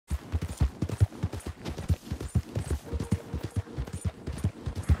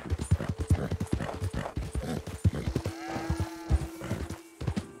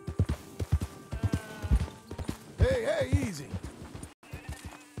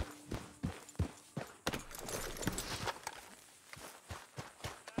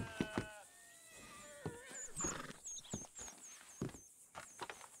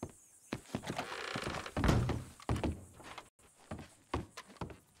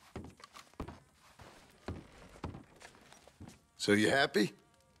So you happy?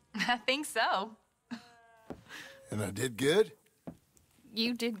 I think so. And I did good?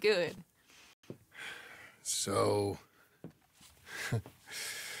 You did good. So...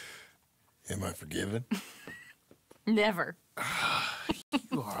 am I forgiven? Never.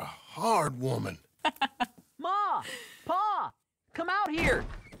 You are a hard woman. Ma! Pa! Come out here!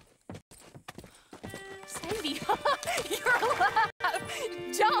 Sadie, you're alive!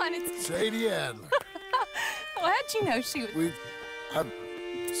 John, it's... Sadie Adler. Well, how'd you know she was... I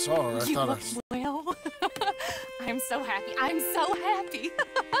saw her. I You thought I... look well. I'm so happy. I'm so happy.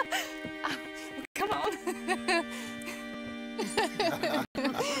 Come on.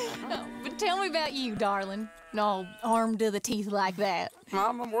 But tell me about you, darling. All armed to the teeth like that.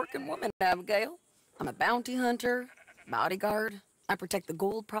 I'm a working woman, Abigail. I'm a bounty hunter, bodyguard. I protect the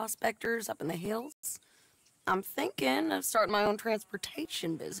gold prospectors up in the hills. I'm thinking of starting my own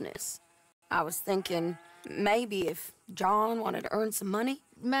transportation business. I was thinking maybe if John wanted to earn some money.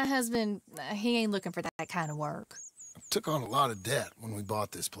 My husband, he ain't looking for that kind of work. I took on a lot of debt when we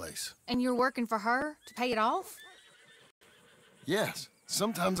bought this place. And you're working for her to pay it off? Yes,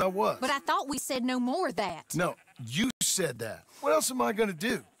 sometimes I was. But I thought we said no more of that. No, you said that. What else am I gonna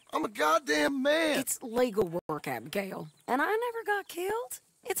do? I'm a goddamn man. It's legal work, Abigail. And I never got killed.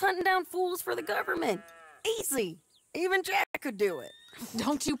 It's hunting down fools for the government. Easy. Even Jack could do it.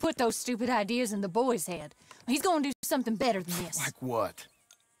 Don't you put those stupid ideas in the boy's head. He's gonna do something better than this. Like what?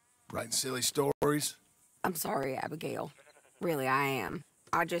 Writing silly stories? I'm sorry, Abigail. Really, I am.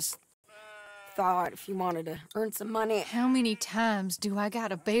 I just thought if you wanted to earn some money... How many times do I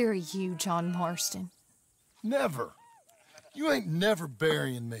gotta bury you, John Marston? Never. You ain't never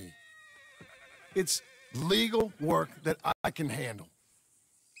burying me. It's legal work that I can handle.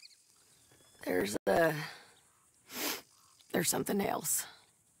 There's something else.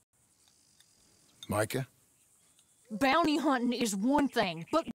 Micah? Bounty hunting is one thing,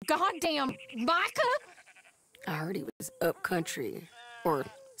 but goddamn, Micah? I heard he was up country, or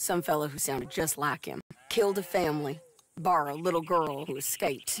some fellow who sounded just like him. Killed a family, bar a little girl who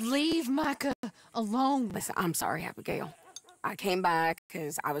escaped. Leave Micah alone. Listen, I'm sorry, Abigail. I came back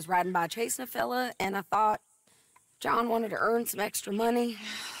because I was riding by chasing a fella, and I thought John wanted to earn some extra money.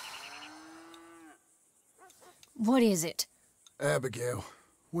 What is it? Abigail,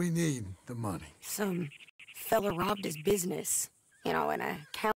 we need the money. Some fella robbed his business. You know, an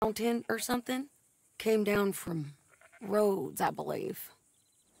accountant or something. Came down from Rhodes, I believe.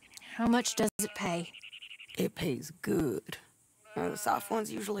 How much does it pay? It pays good. The soft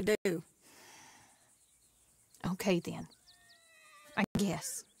ones usually do. Okay, then. I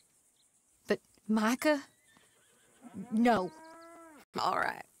guess. But Micah? No. All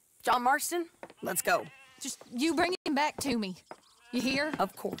right. John Marston, let's go. Just you bring him back to me. You hear?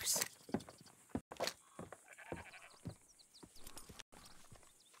 Of course.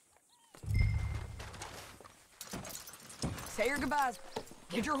 Say your goodbyes.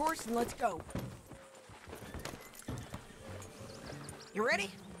 Get your horse and let's go. You ready?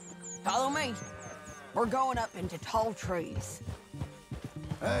 Follow me. We're going up into tall trees.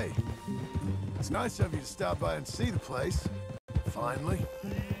 Hey, it's nice of you to stop by and see the place. Finally.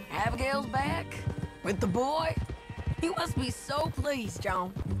 Abigail's back with the boy. You must be so pleased,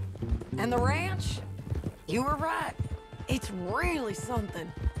 John. And the ranch? You were right. It's really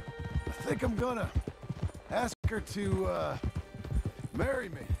something. I think I'm gonna ask her to, marry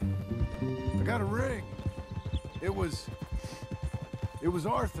me. I got a ring. It was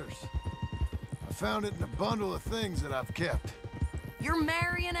Arthur's. I found it in a bundle of things that I've kept. You're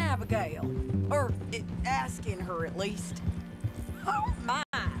marrying Abigail. Or asking her, at least. Oh, my.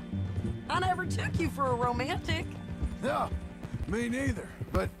 I never took you for a romantic. No, me neither.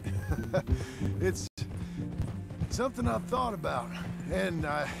 But it's something I've thought about. And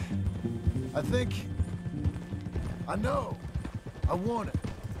I think... I know. I want it.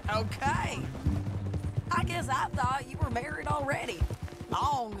 Okay. I guess I thought you were married already.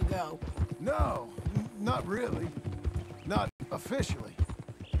 Long ago. No, not really. Not officially.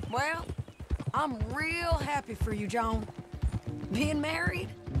 Well, I'm real happy for you, John. Being married,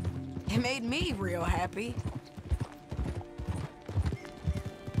 it made me real happy.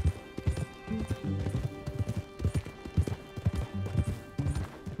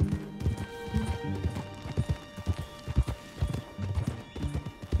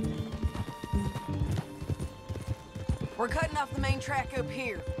 We're cutting off the main track up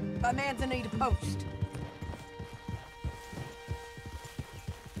here, by Manzanita Post.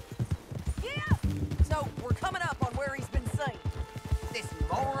 Yeah! So, we're coming up on where he's been seen. This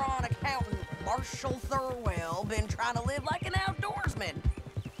moron accountant, Marshall Thurwell, been trying to live like an outdoorsman.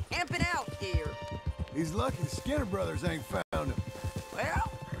 Camping out here. He's lucky the Skinner brothers ain't found him.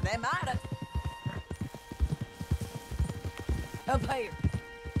 They might have. Up here.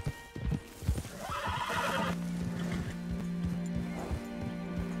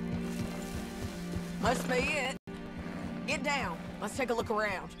 Must be it. Get down. Let's take a look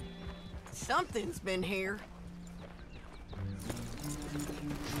around. Something's been here.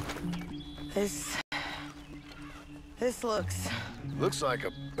 This looks... Looks like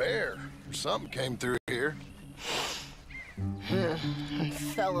a bear or something came through here.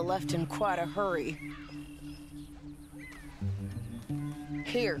 Fella left in quite a hurry.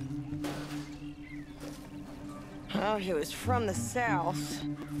 Here. Oh, he was from the south,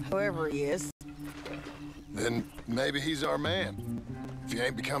 whoever he is. Then maybe he's our man. If he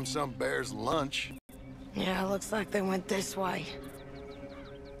ain't become some bear's lunch. Yeah, looks like they went this way.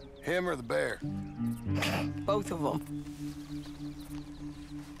 Him or the bear? Both of them.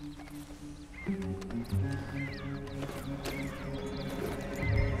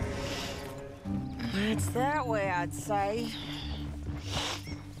 It's that way, I'd say.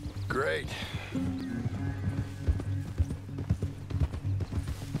 Great.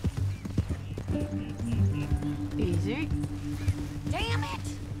 Easy. Damn it!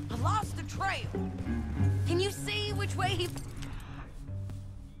 I lost the trail. Can you see which way he...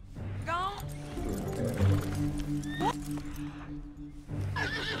 gone?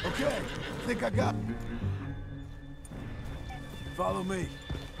 Okay, think I got... Follow me.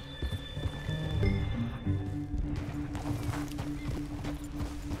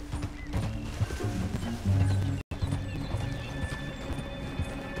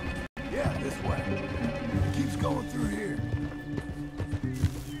 Yeah, this way. Keeps going through here.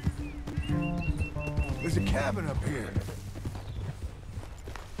 There's a cabin up here.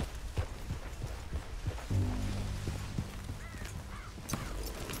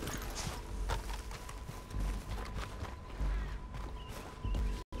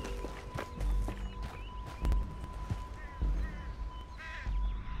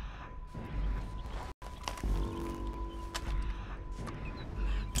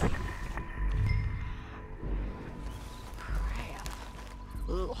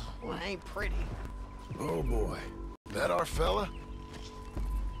 Ugh, well, ain't pretty. Oh boy. That our fella?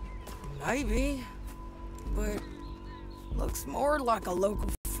 Maybe, but looks more like a local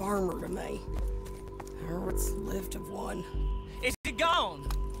farmer to me. Or what's left of one. Is he gone?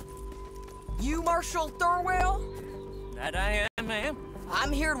 You Marshal Thurwell? That I am, ma'am.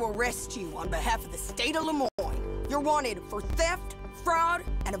 I'm here to arrest you on behalf of the state of Lemoyne. You're wanted for theft, fraud,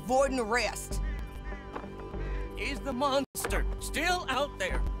 and avoiding arrest. Is the monster still out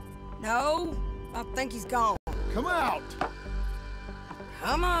there? No, I think he's gone. Come out!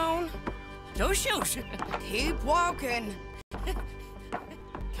 Come on, Don't shoot. keep walking.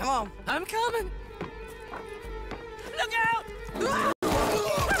 Come on. I'm coming. Look out!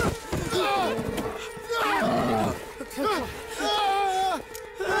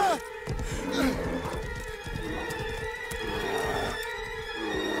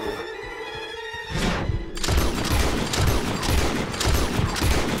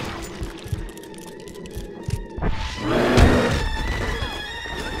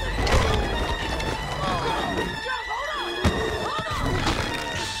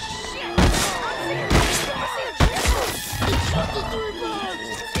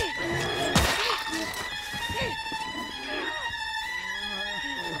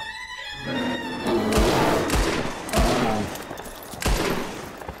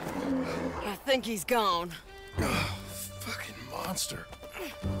 I think he's gone. Fucking monster.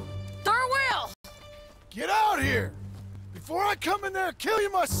 Thurwell! Get out here! Before I come in there and kill you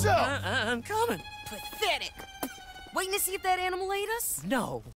myself! I'm coming. Pathetic. Waiting to see if that animal ate us?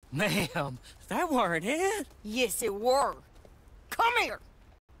 No, ma'am. That weren't it. Yes, it were. Come here.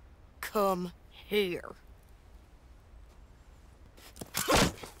 Come here.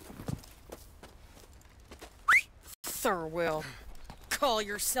 Thurwell, call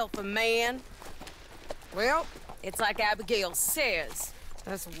yourself a man? Well, it's like Abigail says.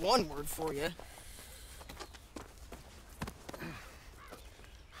 That's one word for you.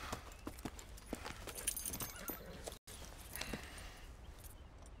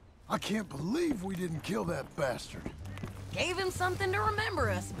 I can't believe we didn't kill that bastard. Gave him something to remember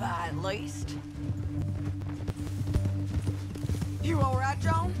us by, at least. You all right,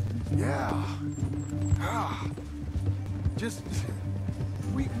 John? Yeah. Just...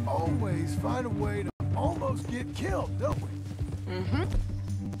 we always find a way to almost get killed, don't we? Mm-hmm.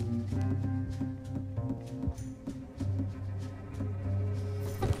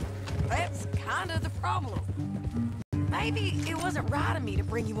 That's kind of the problem. Maybe it wasn't right of me to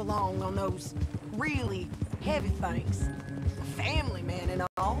bring you along on those really heavy things. A family man and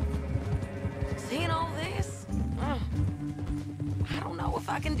all. Seeing all this, I don't know if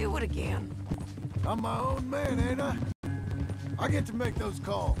I can do it again. I'm my own man, ain't I? I get to make those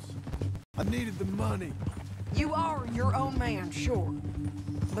calls. I needed the money. You are your own man, sure.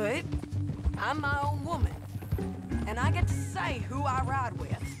 But I'm my own woman. And I get to say who I ride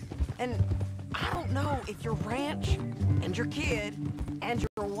with. And I don't know if your ranch and your kid and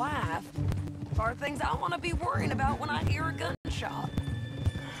your wife are things I want to be worrying about when I hear a gunshot.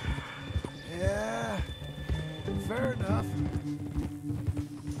 Yeah, fair enough.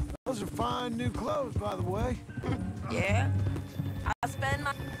 Those are fine new clothes, by the way. Yeah? I spend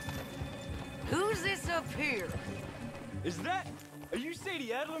my... Who's this up here? Is that... Are you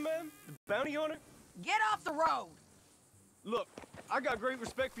Sadie Adler, ma'am? The bounty hunter? Get off the road! Look, I got great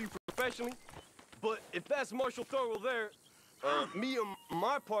respect for you professionally, but if that's Marshal Thurwell there, me and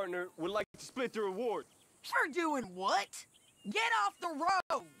my partner would like to split the reward. For doing what? Get off the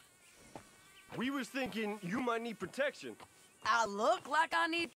road! We was thinking you might need protection. I look like I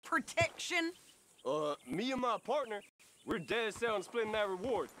need protection? Me and my partner, we're dead set on splitting that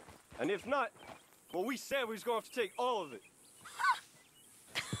reward. And if not, well, we said we was gonna have to take all of it.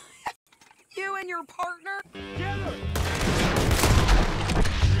 You and your partner? Together!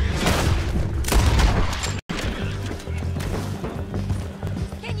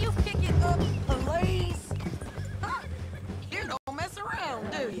 Can you pick it up, please? Huh? You don't mess around,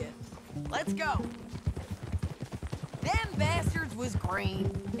 do you? Let's go. Them bastards was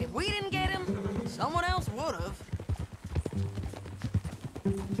green. If we didn't get him, someone else would've.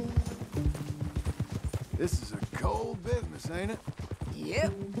 This is a cold business, ain't it?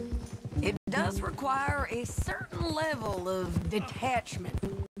 Yep. It does require a certain level of detachment.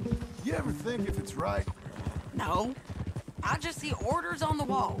 You ever think if it's right? No. I just see orders on the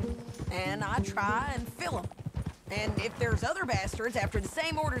wall, and I try and fill them. And if there's other bastards after the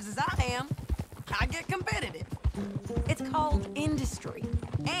same orders as I am, I get competitive. It's called industry.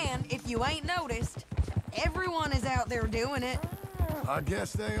 And if you ain't noticed, everyone is out there doing it. I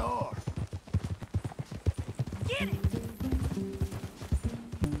guess they are. Get it!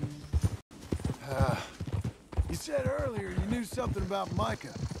 You said earlier you knew something about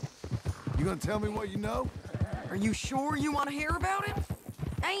Micah. You gonna tell me what you know? Are you sure you want to hear about it?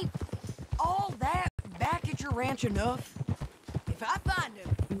 Ain't all that back at your ranch enough? If I find him,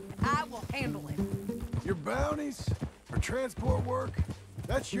 I will handle it. Your bounties or transport work,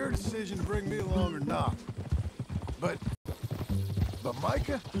 that's your decision to bring me along or not. But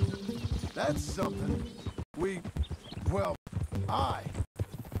Micah, that's something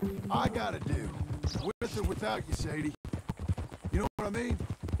I gotta do. With or without you, Sadie. You know what I mean?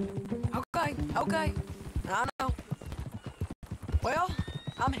 Okay. I know. Well,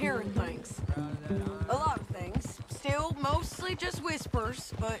 I'm hearing things. A lot of things. Still mostly just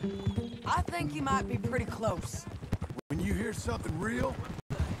whispers, but I think you might be pretty close. When you hear something real,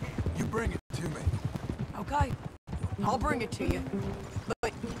 you bring it to me. Okay, I'll bring it to you.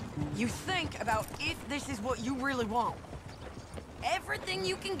 But you think about if this is what you really want. Everything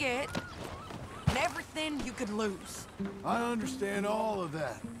you can get, and everything you could lose. I understand all of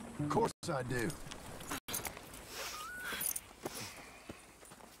that. Of course I do.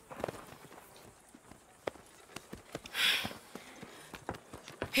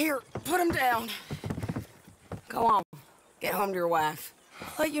 Here, put him down. Go on. Get home to your wife.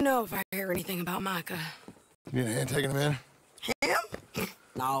 I'll let you know if I hear anything about Micah. You need a hand taking him in? Him?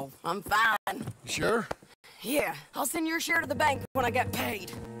 No, I'm fine. You sure? Yeah, I'll send your share to the bank when I get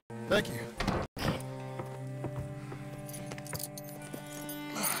paid. Thank you.